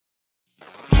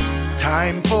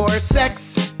Time for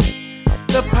Sex,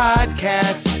 the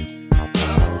podcast.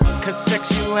 'Cause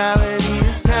sexuality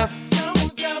is tough.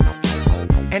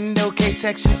 And okay,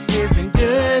 sex just isn't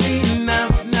good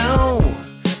enough. No.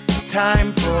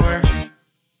 Time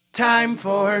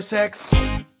for sex.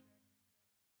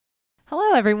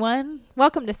 Hello, everyone.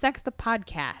 Welcome to Sex, the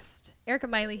podcast. Erica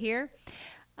Miley here.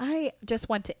 I just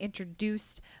want to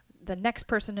introduce the next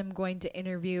person I'm going to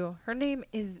interview. Her name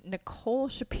is Nicole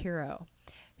Shapiro.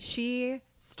 She's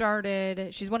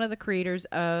one of the creators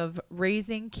of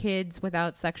Raising Kids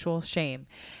Without Sexual Shame.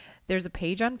 There's a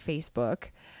page on Facebook.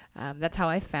 That's how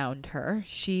I found her.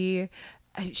 She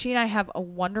and I have a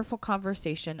wonderful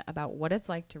conversation about what it's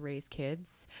like to raise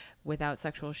kids without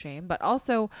sexual shame, but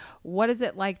also what is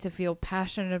it like to feel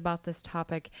passionate about this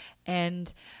topic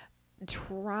and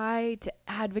try to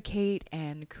advocate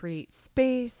and create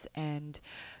space and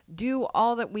do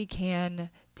all that we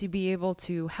can to be able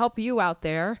to help you out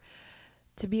there,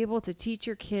 to be able to teach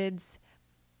your kids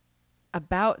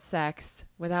about sex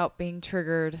without being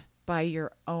triggered by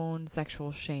your own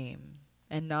sexual shame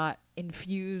and not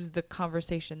infuse the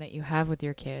conversation that you have with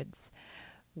your kids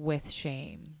with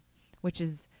shame, which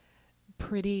is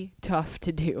pretty tough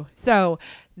to do. So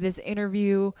this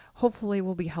interview hopefully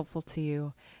will be helpful to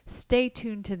you. Stay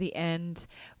tuned to the end.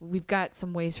 We've got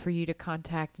some ways for you to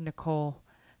contact Nicole.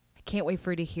 I can't wait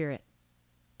for you to hear it.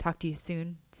 Talk to you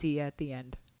soon. See you at the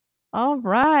end. All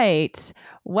right.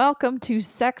 Welcome to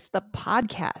Sex, the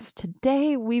podcast.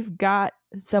 Today we've got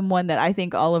someone that I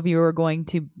think all of you are going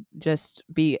to just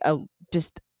be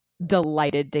just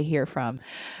delighted to hear from.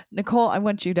 Nicole, I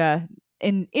want you to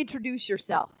introduce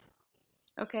yourself.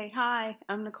 Okay, hi,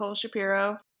 I'm Nicole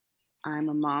Shapiro. I'm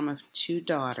a mom of two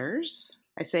daughters.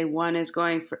 I say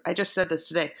I just said this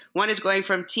today, one is going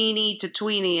from teeny to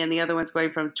tweeny and the other one's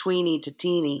going from tweeny to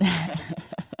teeny.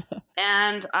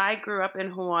 And I grew up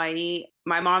in Hawaii.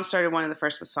 My mom started one of the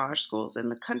first massage schools in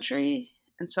the country.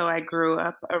 And so I grew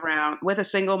up around with a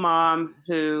single mom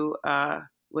who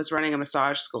was running a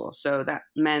massage school. So that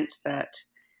meant that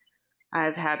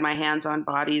I've had my hands on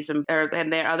bodies and there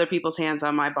are other people's hands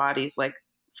on my bodies like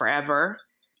forever,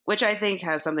 which I think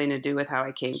has something to do with how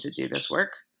I came to do this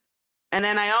work. And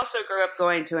then I also grew up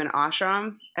going to an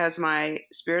ashram as my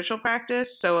spiritual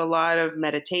practice. So a lot of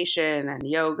meditation and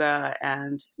yoga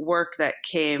and work that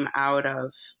came out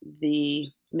of the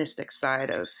mystic side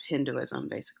of Hinduism,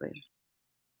 basically.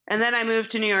 And then I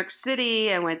moved to New York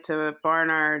City. I went to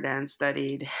Barnard and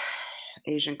studied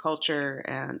Asian culture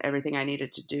and everything I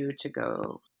needed to do to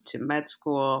go to med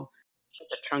school.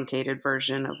 It's a truncated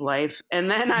version of life.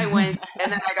 And then I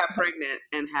got pregnant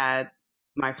and had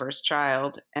my first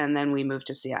child. And then we moved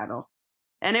to Seattle.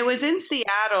 And it was in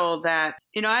Seattle that,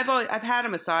 I've had a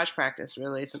massage practice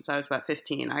really since I was about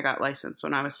 15. I got licensed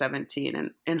when I was 17.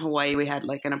 And in Hawaii, we had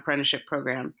like an apprenticeship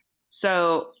program.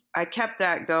 So I kept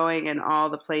that going in all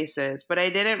the places, but I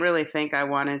didn't really think I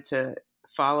wanted to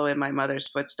follow in my mother's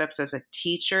footsteps as a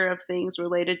teacher of things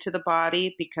related to the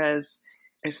body because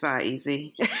it's not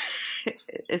easy.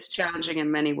 It's challenging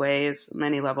in many ways,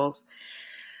 many levels.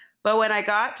 But when I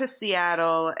got to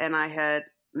Seattle and I had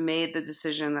made the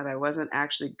decision that I wasn't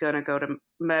actually going to go to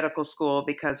medical school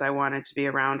because I wanted to be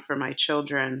around for my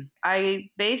children, I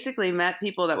basically met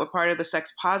people that were part of the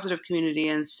sex positive community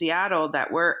in Seattle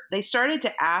they started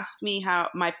to ask me how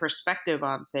my perspective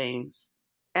on things.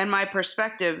 And my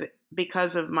perspective,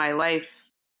 because of my life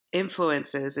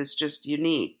influences, is just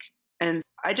unique. And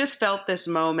I just felt this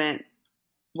moment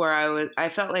where I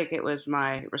felt like it was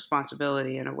my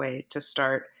responsibility in a way to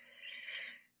start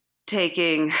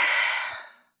taking,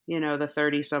 the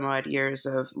 30 some odd years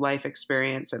of life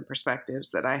experience and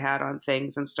perspectives that I had on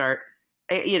things and start,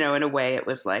 in a way it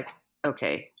was like,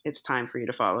 okay, it's time for you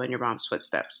to follow in your mom's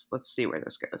footsteps. Let's see where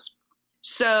this goes.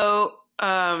 So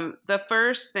the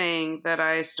first thing that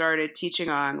I started teaching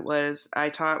on was I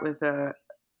taught with a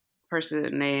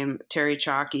person named Terry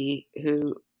Chalky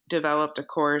who developed a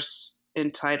course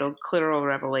entitled Clitoral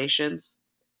Revelations.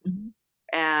 Mm-hmm.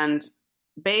 And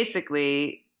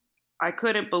basically, I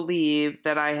couldn't believe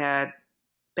that I had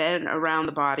been around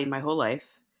the body my whole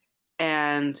life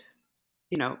and,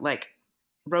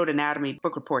 wrote anatomy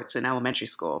book reports in elementary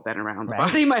school, been around the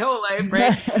body my whole life,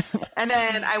 right? And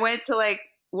then I went to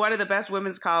one of the best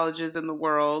women's colleges in the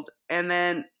world. And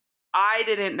then I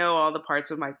didn't know all the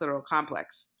parts of my clitoral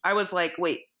complex. I was like,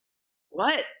 wait,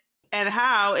 what? And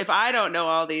how, if I don't know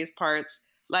all these parts,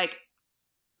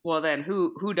 well, then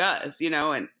who does,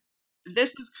 and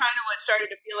this was kind of what started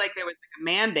to feel like there was a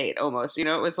mandate almost,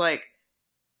 it was like,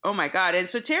 oh my God. And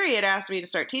so Terry had asked me to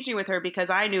start teaching with her because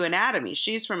I knew anatomy.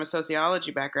 She's from a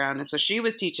sociology background. And so she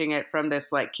was teaching it from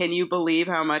this, can you believe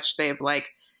how much they've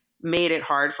made it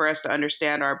hard for us to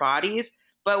understand our bodies.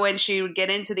 But when she would get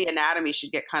into the anatomy,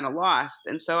 she'd get kind of lost.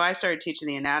 And so I started teaching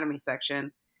the anatomy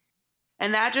section.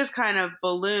 And that just kind of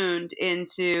ballooned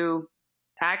into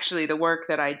actually the work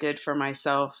that I did for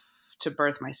myself to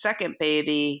birth my second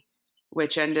baby,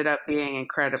 which ended up being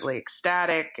incredibly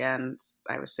ecstatic. And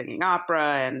I was singing opera,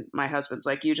 and my husband's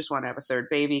like, you just want to have a third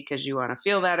baby because you want to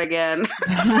feel that again.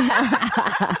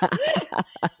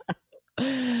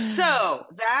 So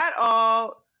that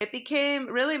all, it became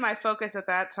really my focus at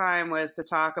that time was to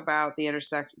talk about the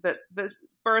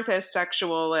birth as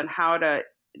sexual and how to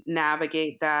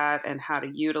navigate that and how to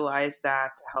utilize that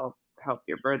to help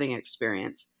your birthing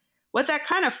experience. What that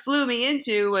kind of flew me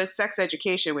into was sex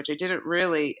education, which I didn't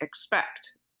really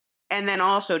expect. And then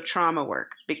also trauma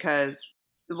work, because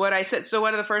what I said, so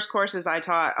one of the first courses I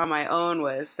taught on my own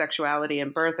was sexuality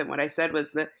and birth. And what I said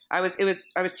was that I was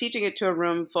teaching it to a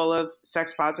room full of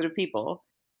sex positive people.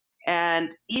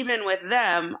 And even with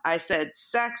them, I said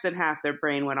sex and half their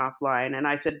brain went offline. And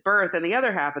I said birth and the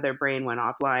other half of their brain went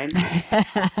offline.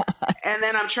 And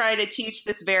then I'm trying to teach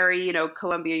this very,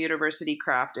 Columbia University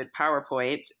crafted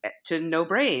PowerPoint to no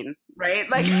brain, right?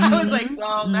 Like I was like,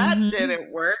 well, that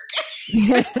didn't work.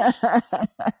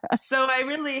 So I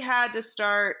really had to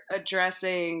start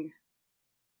addressing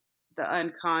the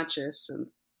unconscious and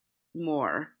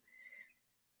more.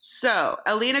 So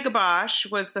Alina Gabosh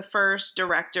was the first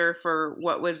director for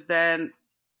what was then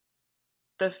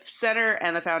the Center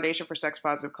and the Foundation for Sex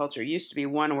Positive Culture. Used to be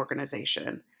one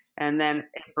organization, and then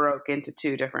it broke into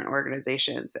two different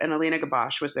organizations. And Alina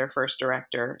Gabosh was their first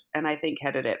director, and I think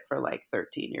headed it for like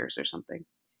 13 years or something.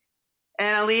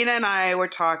 And Alina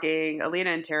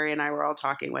and Terry and I were all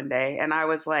talking one day, and I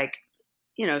was like,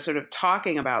 sort of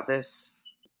talking about this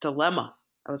dilemma.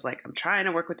 I was like, I'm trying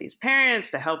to work with these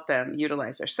parents to help them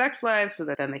utilize their sex lives so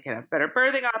that then they can have better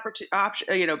birthing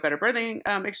better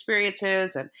birthing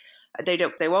experiences, and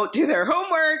they won't do their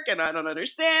homework, and I don't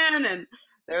understand, and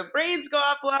their brains go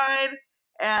offline.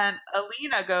 And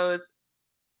Alina goes,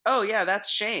 "Oh yeah, that's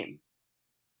shame."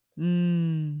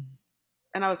 And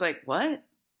I was like, "What?"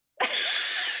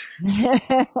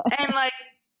 And like,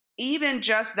 even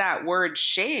just that word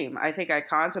shame, I think I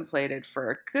contemplated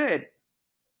for a good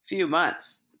few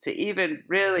months to even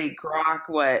really grok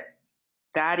what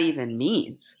that even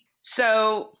means.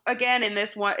 So again, in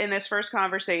this first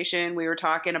conversation, we were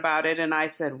talking about it, and I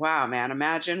said, wow, man,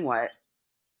 imagine what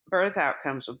birth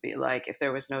outcomes would be like if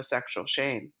there was no sexual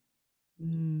shame.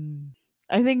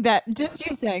 I think that just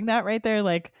you saying that right there,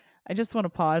 like, I just want to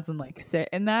pause and like sit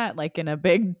in that, like in a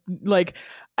big, like,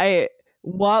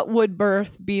 what would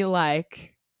birth be like?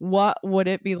 What would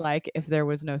it be like if there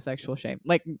was no sexual shame?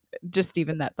 Like, just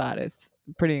even that thought is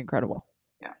pretty incredible.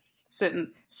 Yeah.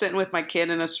 Sitting with my kid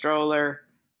in a stroller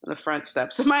on the front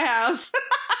steps of my house.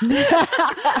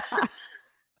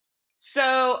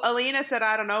 So Alina said,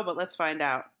 I don't know, but let's find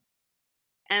out.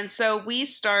 And so we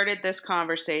started this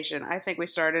conversation. I think we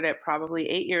started it probably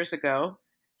 8 years ago.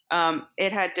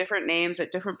 It had different names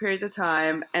at different periods of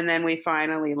time. And then we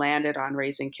finally landed on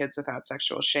Raising Kids Without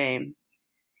Sexual Shame.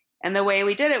 And the way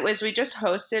we did it was we just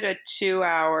hosted a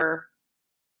 2-hour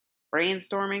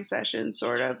brainstorming session,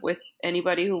 sort of, with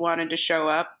anybody who wanted to show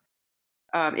up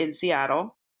in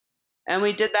Seattle. And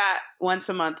we did that once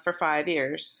a month for 5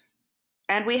 years.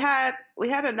 And we had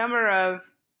a number of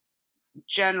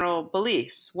general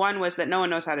beliefs. One was that no one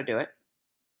knows how to do it.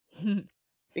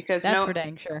 Because that's for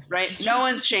dang sure. Right? No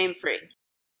one's shame-free.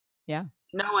 Yeah.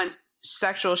 No one's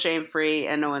sexual shame-free,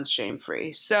 and no one's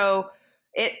shame-free. So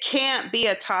it can't be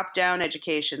a top-down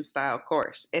education style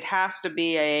course. It has to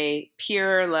be a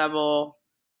peer level,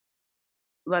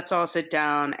 let's all sit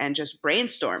down and just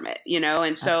brainstorm it,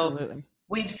 And so Absolutely.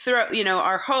 we'd throw,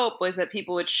 our hope was that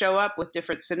people would show up with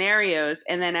different scenarios.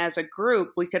 And then as a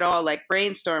group, we could all like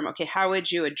brainstorm, okay, how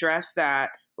would you address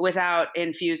that without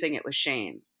infusing it with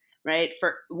shame, right?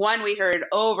 For one, we heard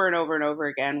over and over and over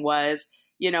again was,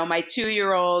 my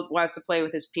 2-year-old wants to play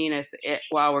with his penis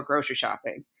while we're grocery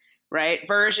shopping. Right?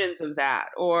 Versions of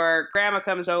that. Or grandma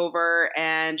comes over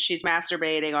and she's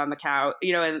masturbating on the couch,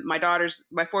 and my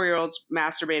 4-year-old's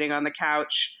masturbating on the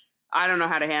couch. I don't know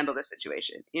how to handle this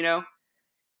situation,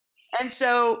 And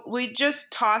so we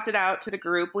just toss it out to the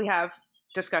group. We have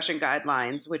discussion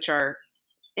guidelines, which are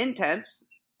intense.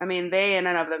 I mean, they in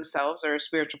and of themselves are a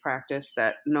spiritual practice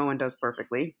that no one does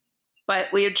perfectly. But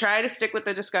we would try to stick with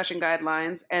the discussion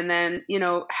guidelines and then,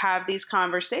 have these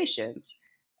conversations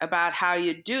about how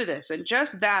you do this. And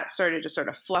just that started to sort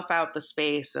of fluff out the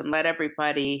space and let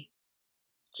everybody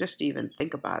just even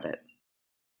think about it.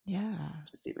 Yeah.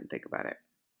 Just even think about it.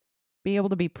 Be able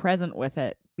to be present with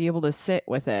it, be able to sit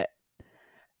with it,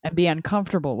 and be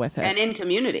uncomfortable with it. And in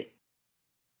community.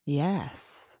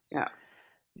 Yes. Yeah.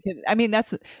 I mean,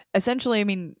 that's essentially, I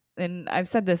mean, and I've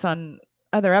said this on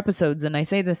other episodes, and I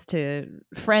say this to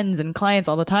friends and clients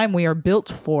all the time. We are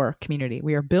built for community.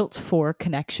 We are built for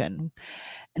connection,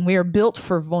 and we are built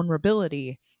for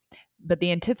vulnerability. But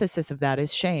the antithesis of that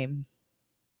is shame.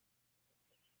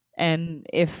 And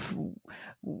if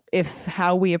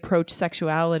how we approach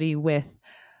sexuality with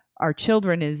our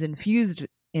children is infused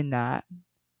in that,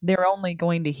 they're only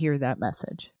going to hear that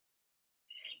message.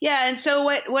 Yeah, and so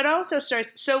what also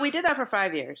starts, so we did that for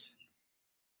 5 years.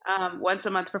 Once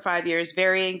a month for 5 years.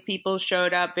 Varying people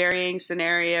showed up, varying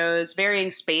scenarios,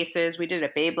 varying spaces. We did it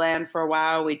at Babeland for a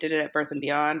while. We did it at Birth and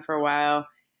Beyond for a while.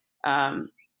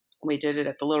 We did it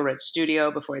at the Little Red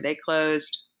Studio before they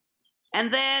closed.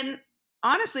 And then,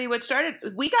 honestly,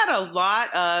 we got a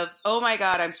lot of, oh my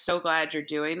God, I'm so glad you're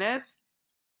doing this.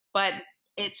 But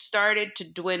it started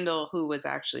to dwindle who was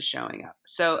actually showing up.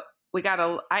 So I got a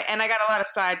lot of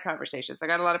side conversations. I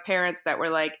got a lot of parents that were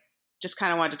like, just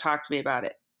kind of wanted to talk to me about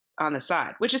it on the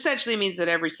side, which essentially means that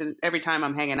every time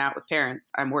I'm hanging out with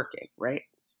parents, I'm working, right?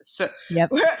 So,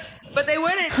 yep. But they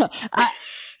wouldn't.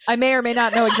 I may or may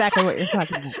not know exactly what you're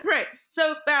talking about. Right.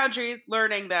 So boundaries,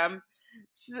 learning them.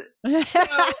 So,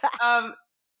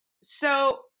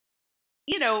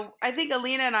 you know, I think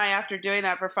Alina and I, after doing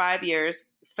that for 5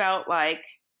 years, felt like,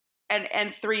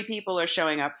 and 3 people are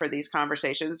showing up for these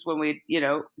conversations when we, you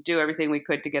know, do everything we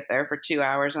could to get there for 2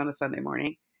 hours on a Sunday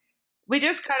morning. We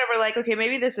just kind of were like, okay,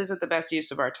 maybe this isn't the best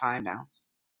use of our time now.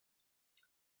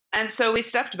 And so we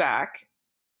stepped back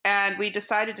and we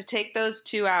decided to take those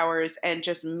 2 hours and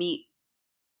just meet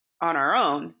on our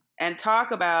own and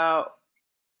talk about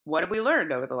what have we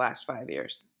learned over the last 5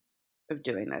 years of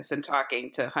doing this and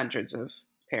talking to hundreds of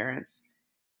parents.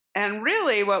 And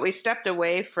really what we stepped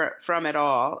away from it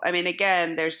all, I mean,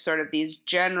 again, there's sort of these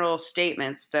general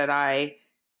statements that I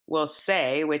will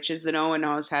say, which is that no one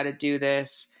knows how to do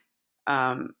this.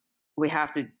 We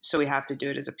have to do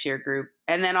it as a peer group.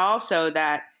 And then also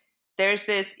that there's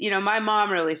this, you know, my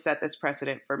mom really set this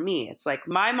precedent for me. It's like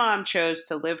my mom chose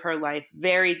to live her life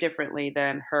very differently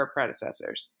than her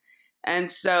predecessors. And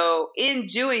so in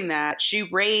doing that, she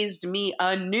raised me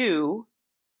anew,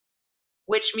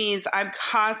 which means I'm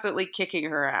constantly kicking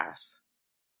her ass,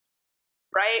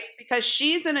 right? Because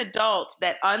she's an adult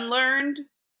that unlearned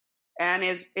and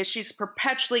she's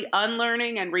perpetually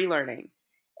unlearning and relearning.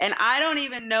 And I don't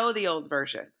even know the old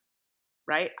version,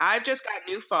 right? I've just got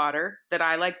new fodder that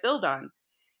I like build on.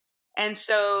 And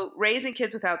so raising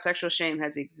kids without sexual shame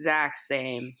has the exact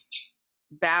same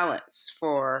balance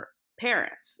for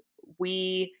parents.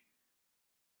 We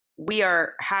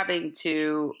are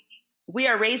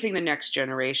raising the next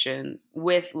generation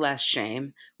with less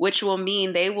shame, which will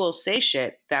mean they will say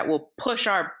shit that will push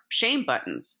our shame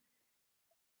buttons.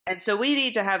 And so we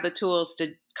need to have the tools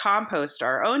to compost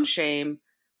our own shame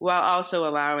while also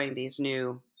allowing these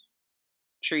new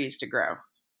trees to grow,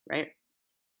 right?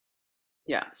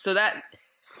 Yeah. So that,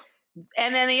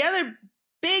 and then the other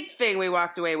big thing we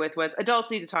walked away with was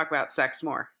adults need to talk about sex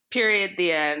more, period,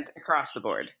 the end, across the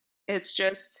board. It's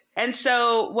just, and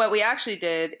so what we actually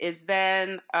did is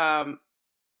then,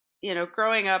 you know,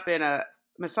 growing up in a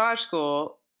massage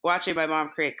school, watching my mom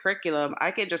create curriculum, I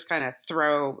could just kind of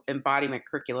throw embodiment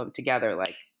curriculum together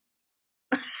like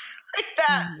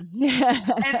that.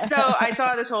 And so I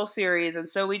saw this whole series. And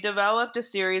so we developed a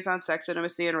series on sex,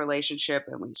 intimacy, and relationship.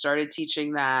 And we started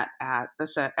teaching that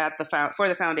for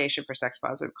the Foundation for Sex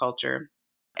Positive Culture.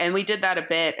 And we did that a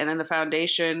bit. And then the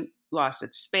foundation lost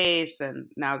its space, and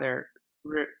now they're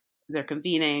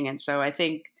convening. And so I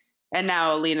think, and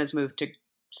now Alina's moved to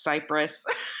Cyprus.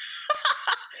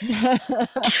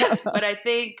 But I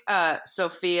think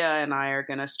Sophia and I are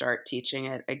going to start teaching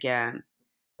it again.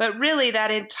 But really,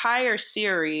 that entire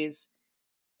series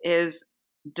is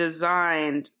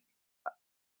designed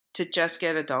to just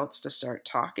get adults to start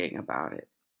talking about it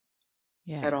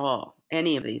at all,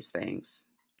 any of these things.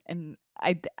 And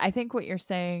I think what you're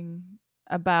saying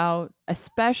about,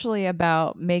 especially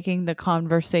about making the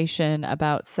conversation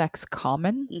about sex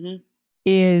common,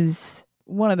 is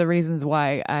one of the reasons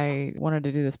why I wanted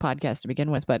to do this podcast to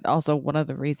begin with, but also one of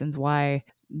the reasons why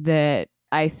that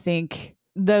I think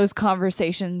those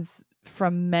conversations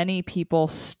from many people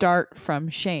start from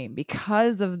shame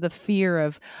because of the fear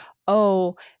of,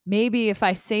 oh, maybe if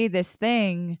I say this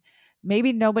thing,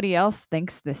 maybe nobody else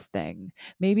thinks this thing.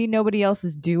 Maybe nobody else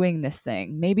is doing this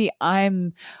thing. Maybe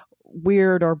I'm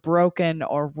weird or broken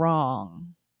or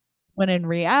wrong. When in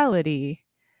reality,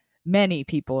 many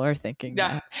people are thinking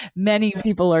that. Many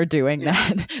people are doing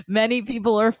that. Many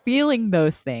people are feeling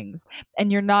those things.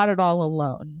 And you're not at all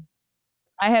alone.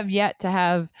 I have yet to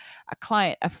have a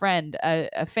client, a friend,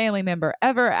 a family member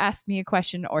ever ask me a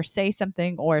question or say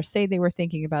something or say they were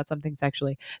thinking about something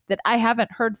sexually that I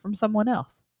haven't heard from someone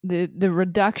else. The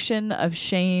reduction of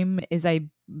shame is, I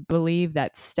believe,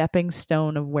 that stepping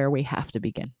stone of where we have to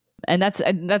begin. And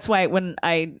that's why when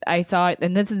I saw it,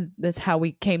 and this how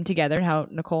we came together, how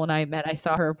Nicole and I met. I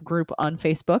saw her group on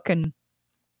Facebook and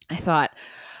I thought,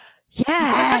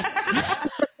 yes.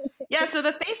 Yeah, so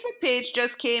the Facebook page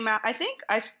just came out. I think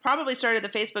I probably started the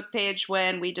Facebook page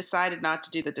when we decided not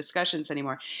to do the discussions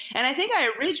anymore. And I think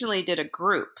I originally did a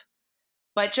group,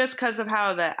 but just because of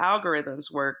how the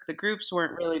algorithms work, the groups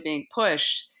weren't really being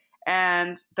pushed.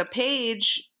 And the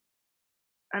page,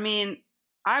 I mean,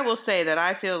 I will say that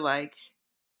I feel like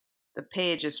the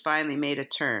page has finally made a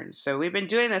turn. So we've been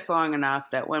doing this long enough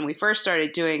that when we first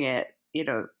started doing it, it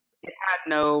had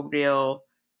no real...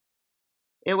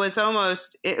 It was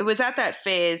at that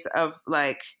phase of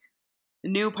like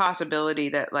new possibility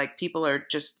that like people are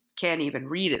just can't even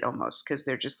read it almost because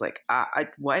they're just like,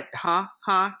 what, huh?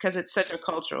 Because it's such a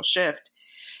cultural shift.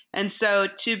 And so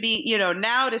to be,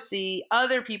 now to see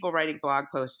other people writing blog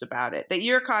posts about it, that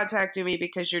you're contacting me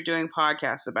because you're doing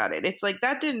podcasts about it. It's like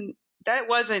that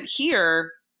wasn't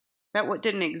here. That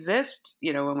didn't exist,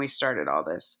 when we started all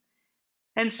this.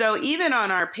 And so even on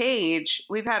our page,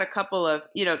 we've had a couple of,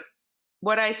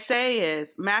 what I say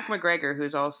is Mac McGregor,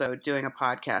 who's also doing a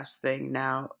podcast thing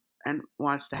now and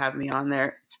wants to have me on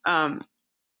there. And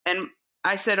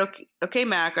I said, okay,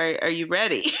 Mac, are you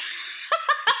ready?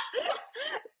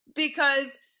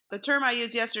 Because the term I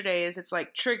used yesterday is it's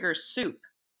like trigger soup.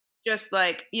 Just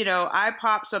like, I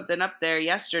popped something up there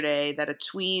yesterday that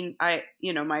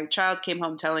my child came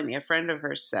home telling me a friend of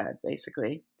hers said,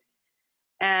 basically.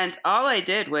 And all I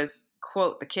did was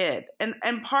quote the kid.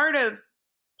 And part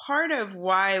of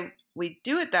why we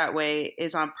do it that way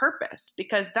is on purpose,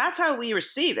 because that's how we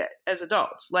receive it as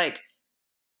adults. Like,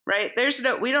 right?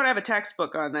 We don't have a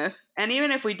textbook on this. And even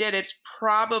if we did, it's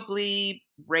probably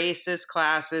racist,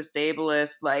 classist,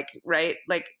 ableist, like, right?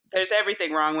 Like there's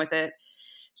everything wrong with it.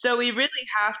 So we really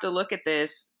have to look at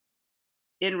this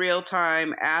in real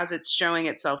time as it's showing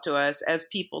itself to us as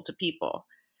people to people.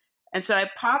 And so I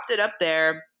popped it up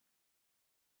there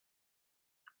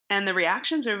and the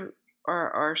reactions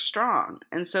are strong.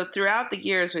 And so throughout the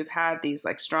years, we've had these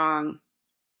like strong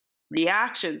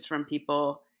reactions from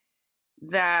people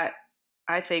that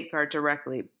I think are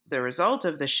directly the result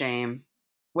of the shame,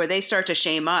 where they start to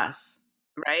shame us,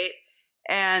 right?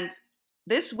 And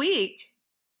this week,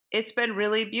 it's been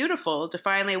really beautiful to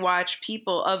finally watch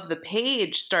people of the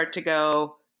page start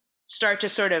to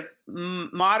sort of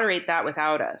moderate that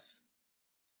without us.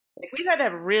 Like we've had to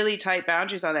have really tight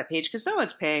boundaries on that page because no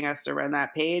one's paying us to run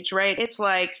that page, right? It's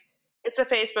like, it's a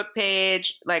Facebook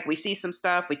page. Like we see some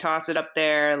stuff, we toss it up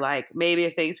there. Like maybe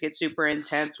if things get super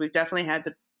intense, we've definitely had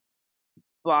to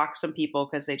block some people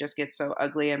because they just get so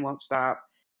ugly and won't stop.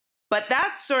 But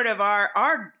that's sort of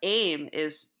our aim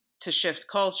is to shift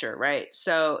culture, right?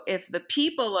 So if the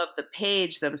people of the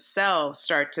page themselves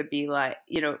start to be like,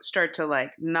 start to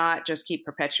like not just keep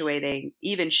perpetuating,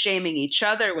 even shaming each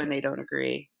other when they don't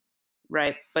agree,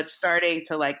 right? But starting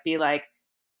to like be like,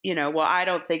 well, I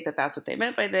don't think that that's what they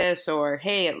meant by this, or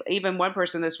hey, even one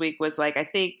person this week was like, I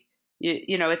think,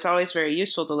 it's always very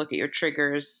useful to look at your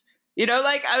triggers.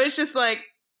 Like I was just like,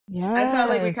 yes. I felt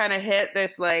like we kind of hit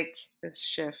this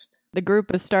shift. The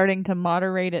group is starting to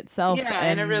moderate itself,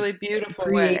 in a really beautiful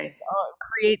way.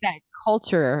 Create that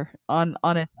culture on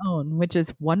its own, which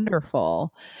is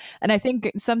wonderful. And I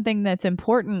think something that's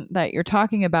important that you're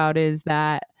talking about is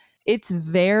that it's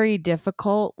very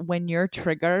difficult when you're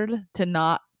triggered to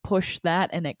not push that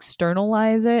and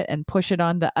externalize it and push it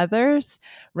onto others,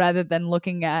 rather than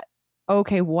looking at,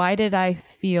 okay, why did I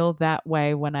feel that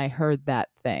way when I heard that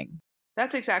thing?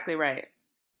 That's exactly right.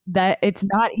 That it's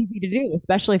not easy to do,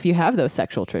 especially if you have those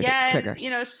sexual triggers.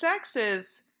 And, sex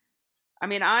is,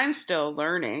 I'm still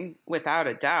learning without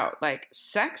a doubt. Like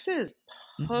sex is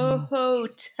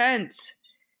potent.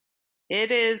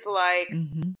 It is like,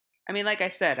 like I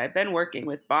said, I've been working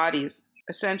with bodies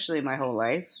essentially my whole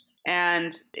life.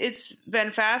 And it's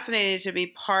been fascinating to be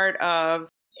part of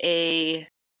a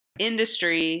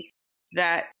industry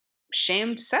that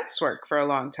shamed sex work for a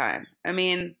long time.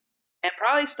 And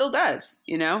probably still does,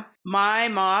 My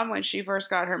mom, when she first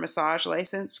got her massage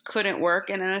license, couldn't work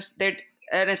in an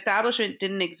establishment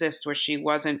didn't exist where she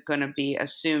wasn't going to be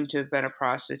assumed to have been a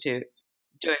prostitute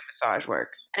doing massage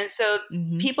work. And so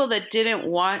people that didn't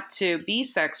want to be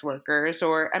sex workers,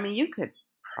 or, you could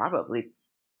probably,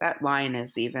 that line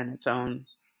is even its own,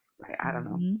 I don't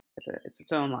know. It's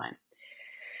its own line.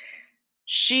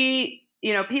 She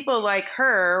people like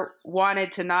her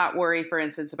wanted to not worry, for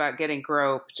instance, about getting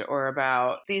groped or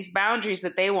about these boundaries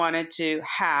that they wanted to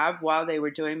have while they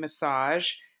were doing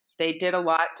massage. They did a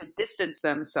lot to distance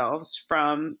themselves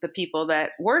from the people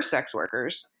that were sex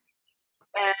workers.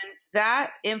 And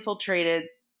that infiltrated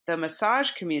the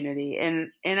massage community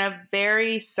in a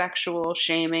very sexual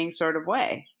shaming sort of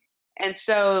way. And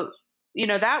so,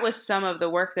 that was some of the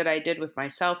work that I did with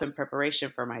myself in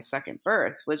preparation for my second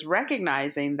birth, was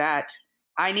recognizing that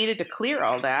I needed to clear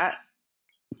all that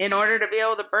in order to be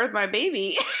able to birth my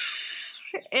baby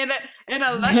in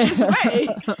a luscious way,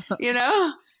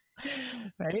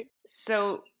 Right.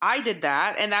 So I did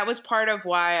that. And that was part of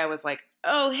why I was like,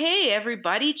 oh, hey,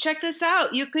 everybody, check this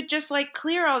out. You could just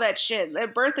clear all that shit.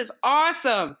 That birth is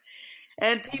awesome.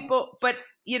 And people, but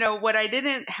what I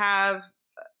didn't have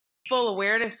full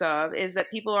awareness of is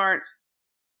that people aren't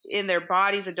in their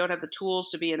bodies and don't have the tools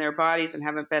to be in their bodies and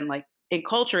haven't been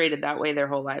enculturated that way their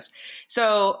whole lives.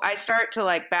 So I start to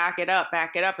back it up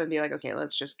and be like, okay,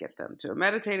 let's just get them to a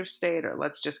meditative state, or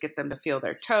let's just get them to feel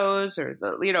their toes or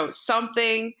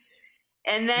something.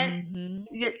 And then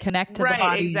connect to the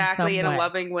body exactly in some a way.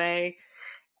 loving way.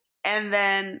 And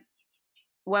then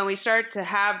when we start to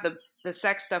have the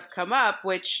sex stuff come up,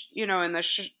 which, in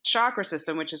the chakra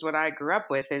system, which is what I grew up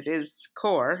with, it is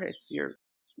core, it's your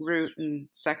root and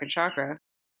second chakra.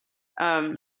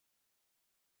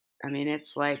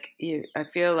 It's I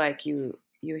feel like you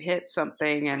hit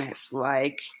something and it's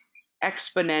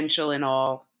exponential in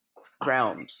all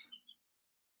realms.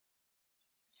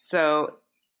 So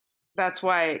that's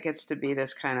why it gets to be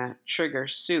this kind of trigger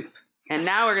soup. And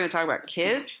now we're going to talk about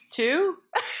kids too.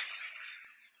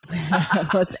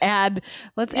 Let's add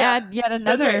yet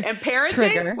another and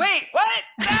parenting. trigger. Wait, what?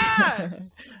 Ah!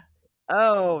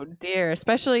 Oh dear,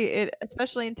 especially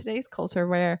in today's culture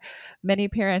where many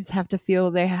parents have to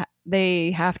feel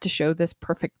they have to show this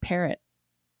perfect parent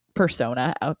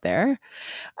persona out there,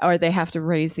 or they have to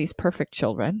raise these perfect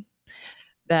children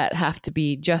that have to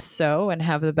be just so and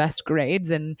have the best grades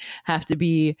and have to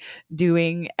be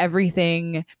doing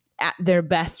everything at their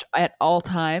best at all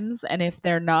times. And if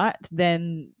they're not,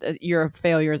 then you're a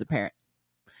failure as a parent.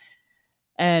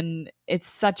 And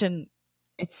it's an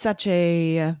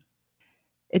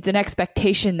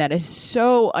expectation that is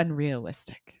so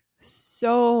unrealistic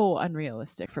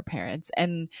for parents,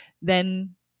 and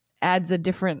then adds a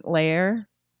different layer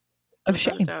of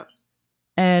shame.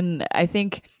 And I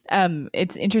think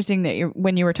it's interesting that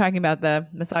when you were talking about the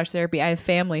massage therapy, I have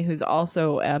family who's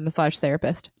also a massage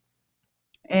therapist.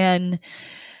 And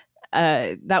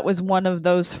that was one of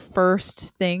those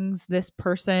first things this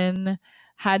person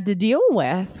had to deal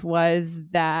with, was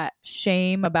that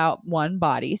shame about, one,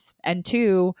 bodies, and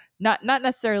two, not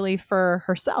necessarily for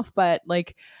herself, but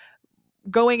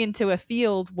going into a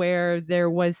field where there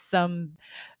was some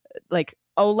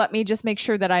oh, let me just make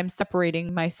sure that I'm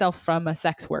separating myself from a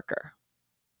sex worker.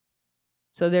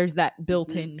 So there's that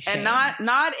built-in shame. And not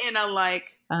in a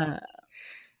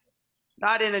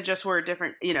not in a just we're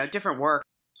different, different work,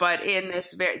 but in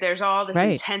this there's all this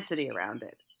intensity around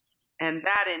it. And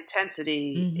that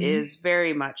intensity is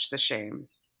very much the shame.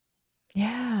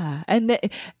 Yeah. And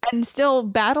still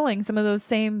battling some of those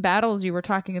same battles you were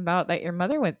talking about that your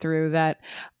mother went through, that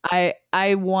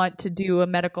I want to do a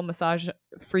medical massage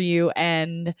for you.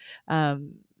 And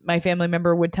my family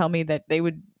member would tell me that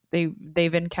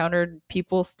they've encountered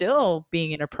people still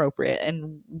being inappropriate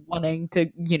and wanting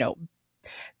to,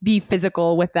 be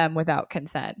physical with them without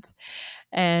consent.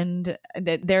 And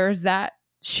that there's that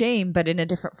shame, but in a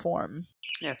different form.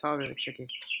 Yeah, it's all really tricky.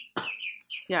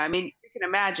 Yeah, you can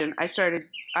imagine, I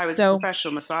was a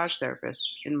professional massage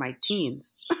therapist in my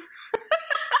teens.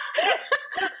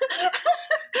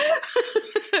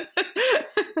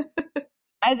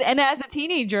 As a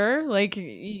teenager,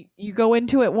 you go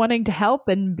into it wanting to help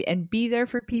and be there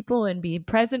for people and be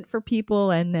present for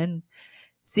people, and then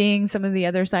seeing some of the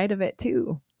other side of it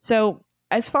too. So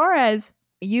as far as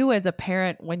you as a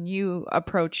parent, when you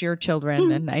approach your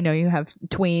children, and I know you have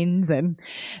tweens,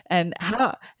 and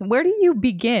where do you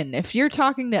begin? If you're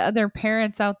talking to other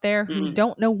parents out there who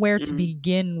don't know where to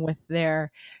begin with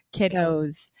their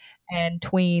kiddos and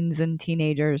tweens and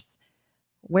teenagers,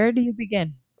 where do you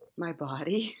begin? My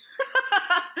body.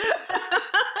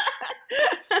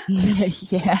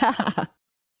 Yeah.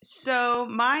 So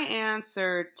my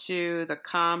answer to the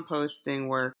composting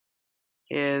work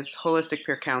is holistic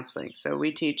peer counseling. So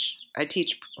I teach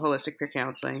holistic peer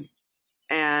counseling,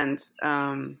 and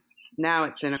now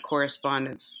it's in a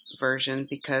correspondence version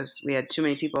because we had too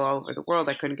many people all over the world.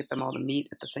 I couldn't get them all to meet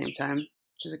at the same time,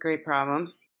 which is a great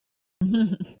problem.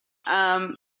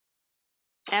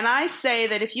 And I say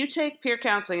that if you take peer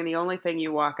counseling and the only thing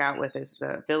you walk out with is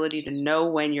the ability to know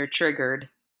when you're triggered,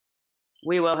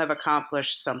 we will have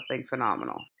accomplished something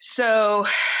phenomenal. So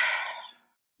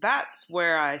that's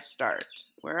where I start.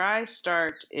 Where I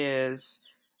start is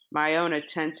my own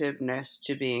attentiveness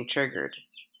to being triggered.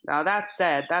 Now, that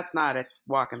said, that's not a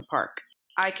walk in the park.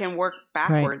 I can work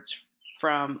backwards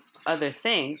from other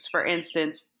things. For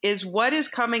instance, is what is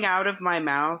coming out of my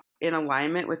mouth in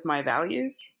alignment with my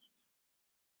values?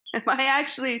 Am I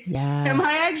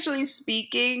actually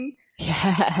speaking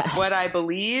what I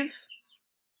believe?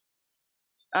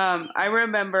 I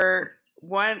remember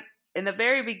in the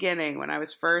very beginning when I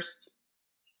was first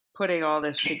putting all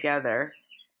this together,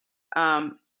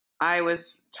 I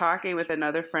was talking with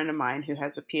another friend of mine who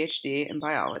has a PhD in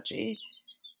biology,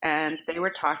 and they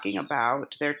were talking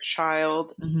about their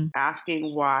child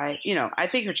asking why, I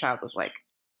think her child was like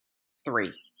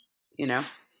 3,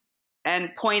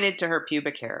 and pointed to her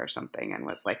pubic hair or something and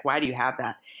was like, why do you have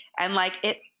that? And like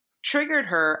it triggered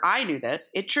her. I knew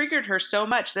this. It triggered her so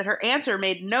much that her answer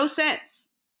made no sense.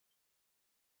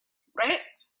 Right?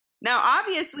 Now,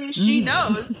 obviously, she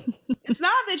knows. It's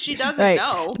not that she doesn't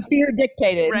know. Fear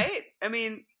dictated. Right? I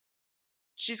mean,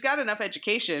 she's got enough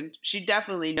education. She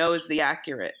definitely knows the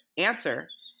accurate answer.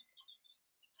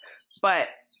 But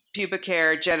pubic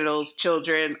hair, genitals,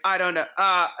 children, I don't know.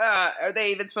 Are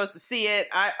they even supposed to see it?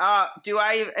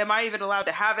 Am I even allowed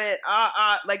to have it?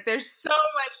 Like there's so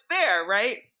much there,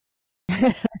 right?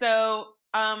 So,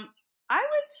 I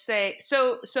would say,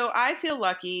 so I feel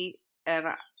lucky, and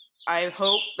I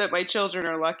hope that my children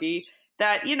are lucky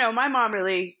that, my mom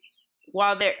really,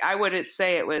 I wouldn't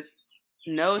say it was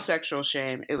no sexual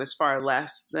shame. It was far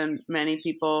less than many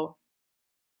people.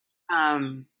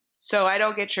 So I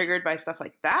don't get triggered by stuff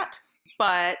like that.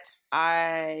 But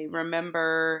I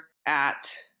remember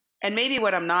and maybe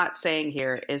what I'm not saying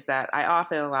here is that I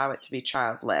often allow it to be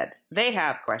child-led. They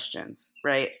have questions,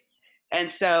 right?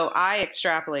 And so I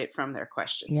extrapolate from their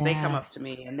questions. Yes. They come up to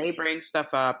me and they bring stuff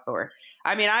up.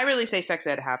 I really say sex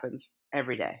ed happens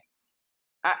every day.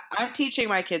 I'm teaching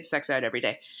my kids sex ed every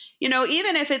day.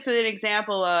 Even if it's an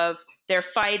example of they're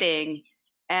fighting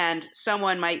and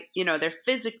someone might, they're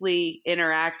physically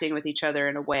interacting with each other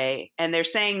in a way and they're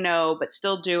saying no, but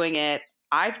still doing it.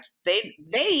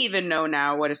 They even know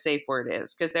now what a safe word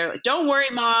is because they're like, don't worry,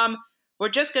 Mom, we're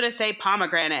just going to say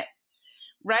pomegranate.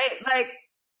 Right? Like,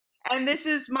 and this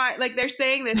is they're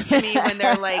saying this to me when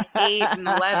they're like 8 and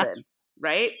 11,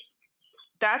 right?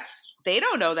 They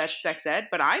don't know that's sex ed,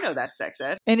 but I know that's sex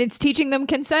ed. And it's teaching them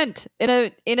consent in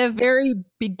a very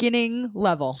beginning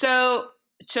level. So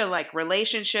to like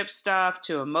relationship stuff,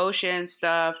 to emotion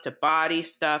stuff, to body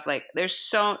stuff, like there's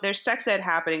sex ed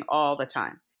happening all the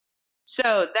time.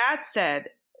 So that said,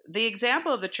 the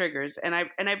example of the triggers, and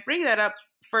I bring that up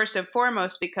first and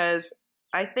foremost because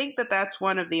I think that that's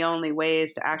one of the only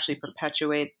ways to actually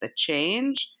perpetuate the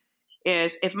change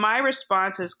is if my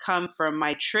responses come from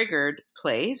my triggered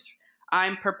place,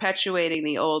 I'm perpetuating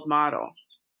the old model.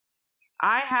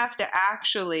 I have to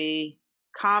actually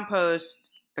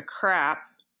compost the crap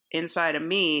inside of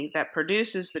me that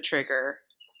produces the trigger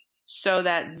so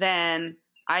that then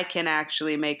I can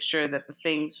actually make sure that the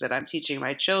things that I'm teaching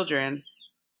my children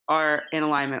are in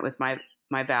alignment with my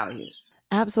values.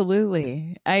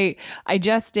 Absolutely. I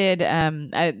just did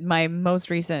my most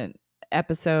recent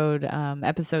episode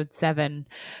 7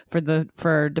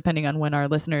 for depending on when our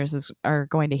listeners are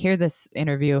going to hear this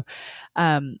interview.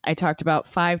 I talked about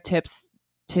 5 tips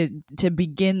to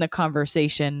begin the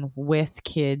conversation with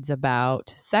kids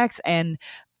about sex, and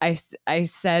I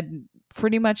said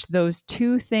pretty much those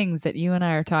 2 things that you and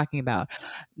I are talking about,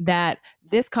 that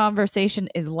this conversation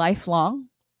is lifelong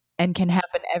and can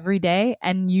happen every day,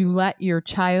 and you let your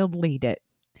child lead it.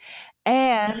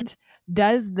 And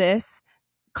does this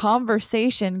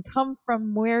conversation come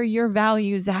from where your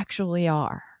values actually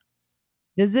are?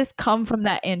 Does this come from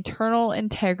that internal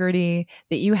integrity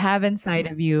that you have inside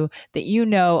of you, that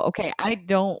okay, I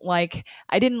didn't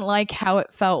like how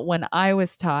it felt when I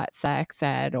was taught sex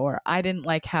ed, or I didn't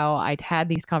like how I'd had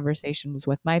these conversations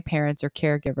with my parents or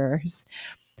caregivers.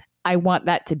 I want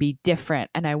that to be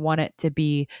different, and I want it to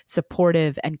be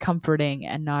supportive and comforting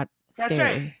and not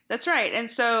scary. That's right. And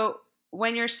so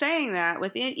when you're saying that,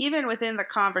 even within the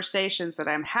conversations that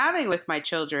I'm having with my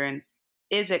children,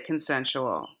 is it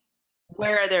consensual?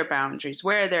 Where are their boundaries?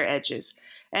 Where are their edges?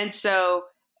 And so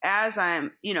as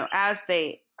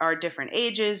they are different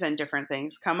ages and different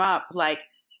things come up,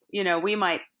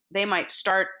 they might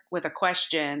start with a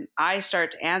question, I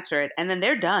start to answer it, and then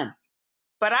they're done.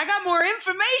 But I got more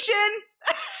information.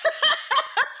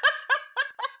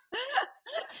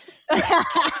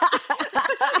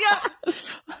 Yeah, All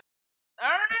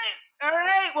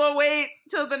right. We'll wait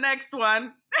till the next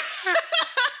one.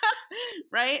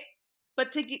 Right?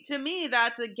 But to me,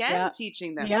 that's again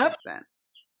teaching them consent.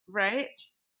 Right?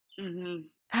 Mm-hmm.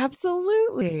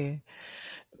 Absolutely.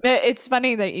 It's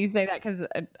funny that you say that because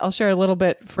I'll share a little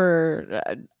bit for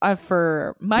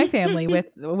my family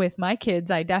with my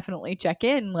kids. I definitely check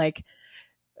in. Like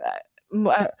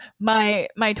my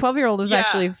 12-year-old is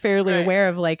actually fairly aware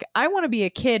of like I want to be a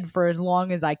kid for as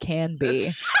long as I can be,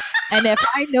 and if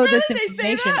I know this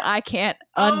information, I can't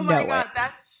unknow it. Oh my God,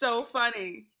 that's so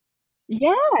funny.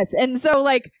 Yes, and so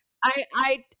like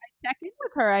I check in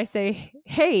with her. I say,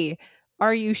 hey,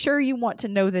 are you sure you want to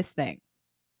know this thing?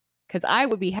 Because I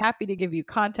would be happy to give you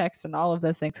context and all of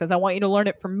those things because I want you to learn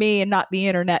it from me and not the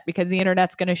internet, because the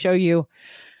internet's going to show you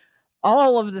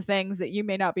all of the things that you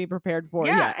may not be prepared for.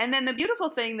 Yeah, and then the beautiful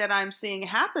thing that I'm seeing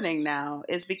happening now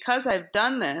is because I've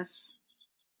done this,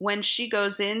 when she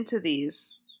goes into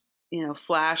these,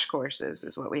 flash courses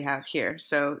is what we have here.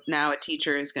 So now a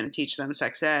teacher is going to teach them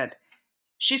sex ed.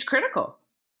 She's critical.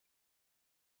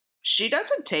 She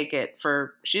doesn't take it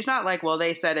she's not like, well,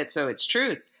 they said it, so it's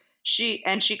truth. She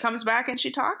comes back and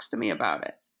she talks to me about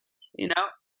it,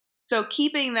 So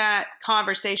keeping that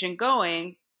conversation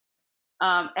going,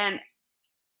 and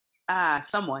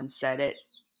someone said it.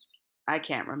 I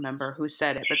can't remember who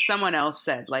said it, but someone else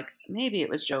said, like, maybe it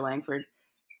was Joe Langford.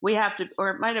 We have to, or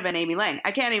it might have been Amy Lang.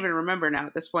 I can't even remember now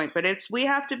at this point, but we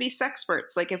have to be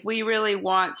sexperts. Like, if we really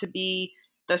want to be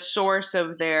the source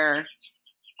of their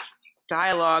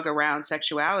dialogue around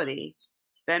sexuality,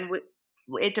 then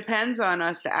it depends on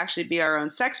us to actually be our own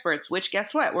sexperts, which,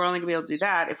 guess what? We're only going to be able to do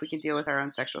that if we can deal with our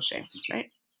own sexual shame,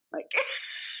 right? Like,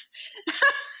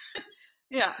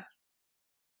 yeah.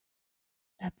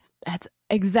 That's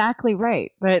exactly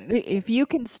right. But if you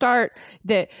can start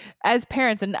as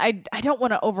parents, and I don't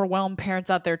want to overwhelm parents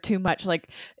out there too much. Like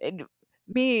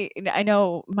I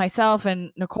know myself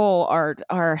and Nicole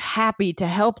are happy to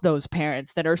help those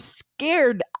parents that are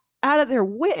scared out of their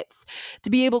wits to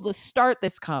be able to start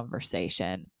this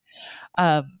conversation.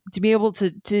 To be able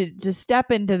to step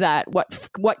into that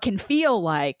what can feel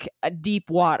like a deep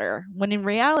water, when in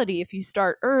reality, if you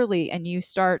start early and you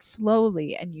start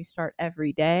slowly and you start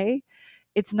every day,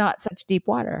 it's not such deep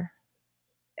water.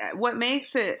 What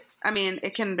makes it,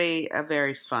 it can be a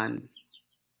very fun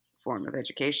form of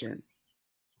education.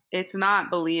 It's not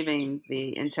believing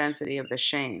the intensity of the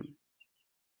shame.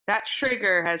 That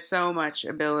trigger has so much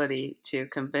ability to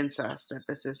convince us that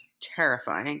this is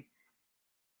terrifying.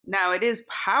 Now, it is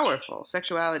powerful.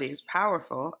 Sexuality is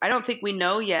powerful. I don't think we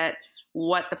know yet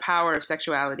what the power of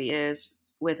sexuality is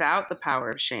without the power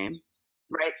of shame,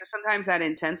 right? So sometimes that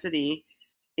intensity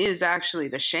is actually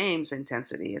the shame's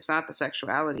intensity. It's not the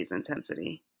sexuality's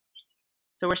intensity.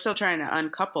 So we're still trying to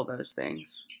uncouple those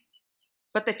things.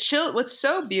 But what's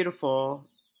so beautiful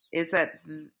is that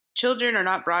children are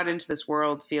not brought into this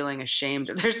world feeling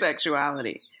ashamed of their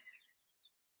sexuality.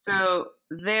 So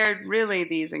they're really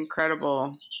these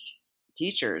incredible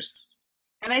teachers.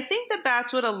 And I think that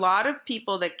that's what a lot of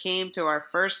people that came to our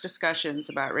first discussions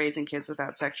about raising kids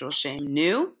without sexual shame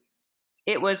knew.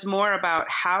 It was more about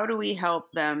how do we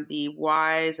help them be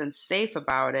wise and safe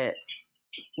about it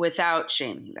without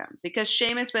shaming them? Because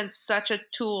shame has been such a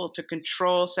tool to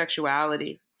control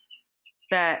sexuality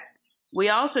that we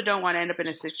also don't want to end up in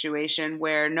a situation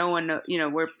where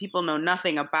where people know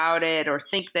nothing about it or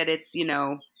think that it's,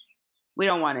 we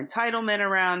don't want entitlement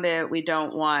around it. We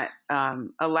don't want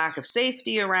a lack of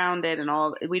safety around it and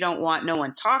all. We don't want no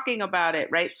one talking about it,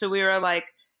 right? So we were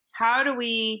like, how do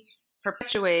we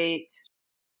perpetuate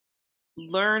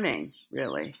learning,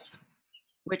 really?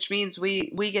 Which means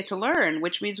we get to learn,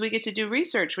 which means we get to do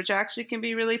research, which actually can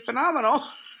be really phenomenal,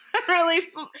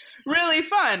 really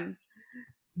fun.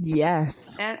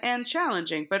 Yes. And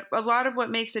challenging. But a lot of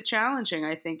what makes it challenging,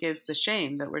 I think, is the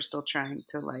shame that we're still trying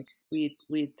to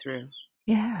weed through.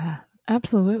 Yeah,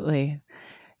 absolutely.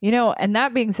 And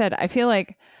that being said, I feel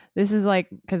like this is like,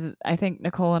 because I think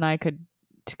Nicole and I could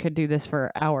do this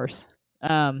for hours.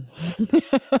 And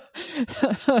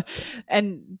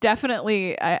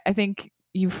definitely, I think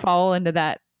you fall into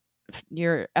that.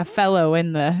 You're a fellow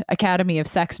in the Academy of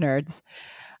Sex Nerds.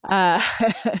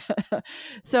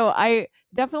 So I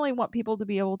definitely want people to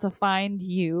be able to find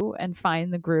you and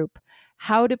find the group.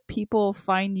 How do people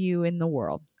find you in the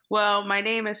world? Well, my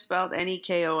name is spelled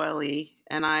Nekole,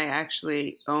 and I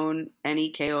actually own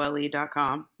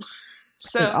nekole.com.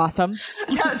 So awesome.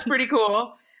 That's pretty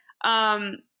cool.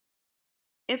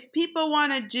 If people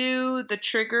want to do the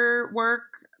trigger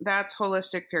work, that's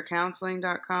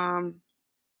holisticpeercounseling.com,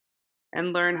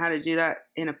 and learn how to do that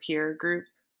in a peer group.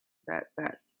 That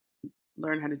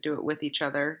learn how to do it with each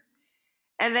other.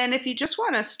 And then if you just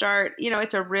want to start,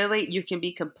 you can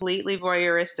be completely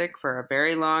voyeuristic for a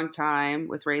very long time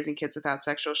with Raising Kids Without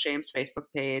Sexual Shame's Facebook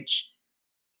page.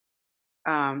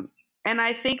 And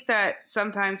I think that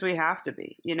sometimes we have to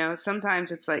be,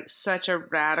 sometimes it's like such a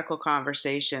radical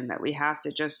conversation that we have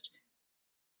to just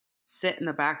sit in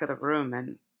the back of the room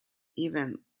and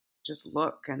even just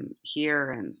look and hear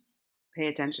and pay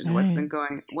attention to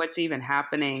what's even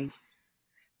happening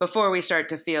before we start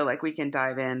to feel like we can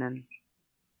dive in and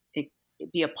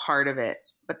be a part of it.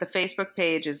 But the Facebook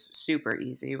page is super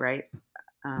easy, right?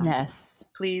 Yes.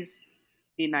 Please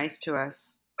be nice to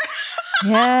us.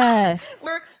 Yes.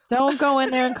 Don't go in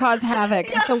there and cause havoc.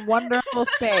 Yeah. It's a wonderful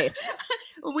space.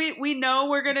 We know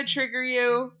we're going to trigger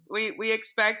you. We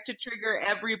expect to trigger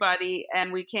everybody,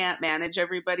 and we can't manage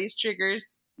everybody's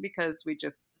triggers because we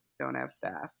just don't have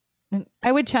staff.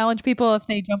 I would challenge people if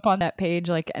they jump on that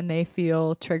page and they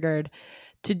feel triggered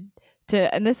to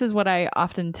and this is what I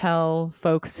often tell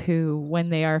folks who, when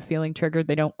they are feeling triggered,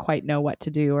 they don't quite know what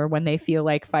to do, or when they feel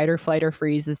like fight or flight or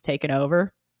freeze is taken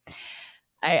over.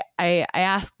 I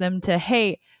ask them to,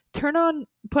 hey, put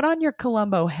on your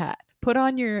Columbo hat, put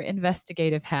on your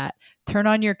investigative hat, turn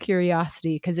on your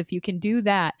curiosity, because if you can do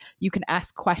that, you can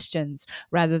ask questions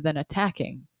rather than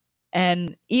attacking.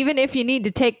 And even if you need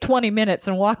to take 20 minutes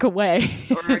and walk away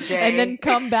or a day. And then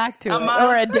come back to it,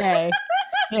 or a day.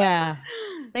 Yeah.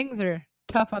 Things are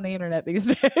tough on the internet these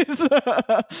days.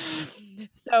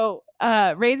 So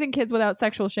Raising Kids Without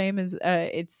Sexual Shame is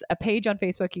it's a page on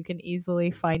Facebook. You can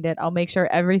easily find it. I'll make sure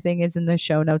everything is in the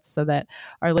show notes so that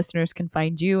our listeners can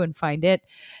find you and find it.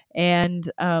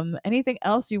 And anything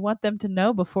else you want them to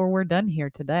know before we're done here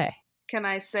today? Can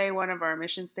I say one of our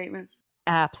mission statements?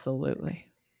 Absolutely.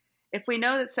 If we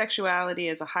know that sexuality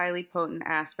is a highly potent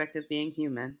aspect of being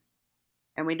human,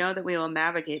 and we know that we will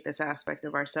navigate this aspect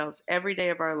of ourselves every day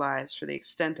of our lives for the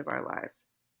extent of our lives,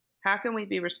 how can we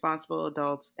be responsible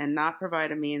adults and not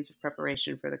provide a means of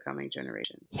preparation for the coming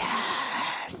generation?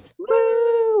 Yes.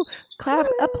 Woo! Clap,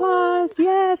 applause.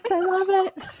 Yes, I love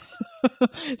it.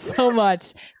 So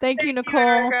much. Thank you, Nicole.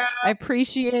 Erica. I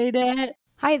appreciate it.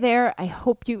 Hi there. I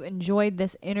hope you enjoyed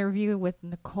this interview with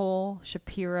Nicole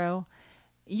Shapiro.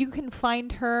 You can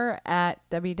find her at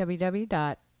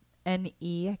www.nekole.com.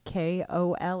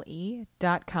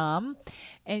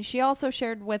 And she also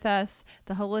shared with us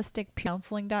the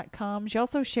holisticcounseling.com. She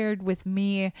also shared with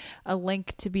me a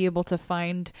link to be able to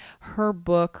find her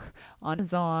book on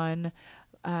Amazon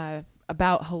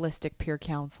about holistic peer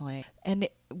counseling. And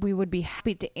we would be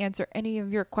happy to answer any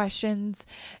of your questions.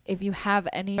 If you have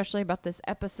any, especially about this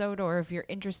episode, or if you're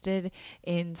interested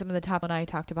in some of the topics I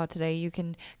talked about today, you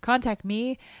can contact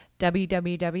me,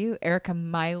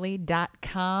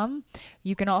 www.ericamiley.com.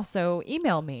 You can also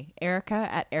email me,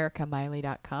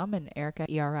 erica@ericamiley.com, and Erica,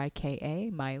 E-R-I-K-A,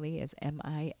 Miley is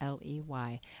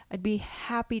M-I-L-E-Y. I'd be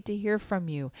happy to hear from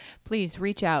you. Please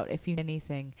reach out if you need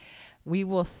anything. We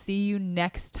will see you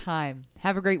next time.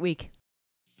 Have a great week.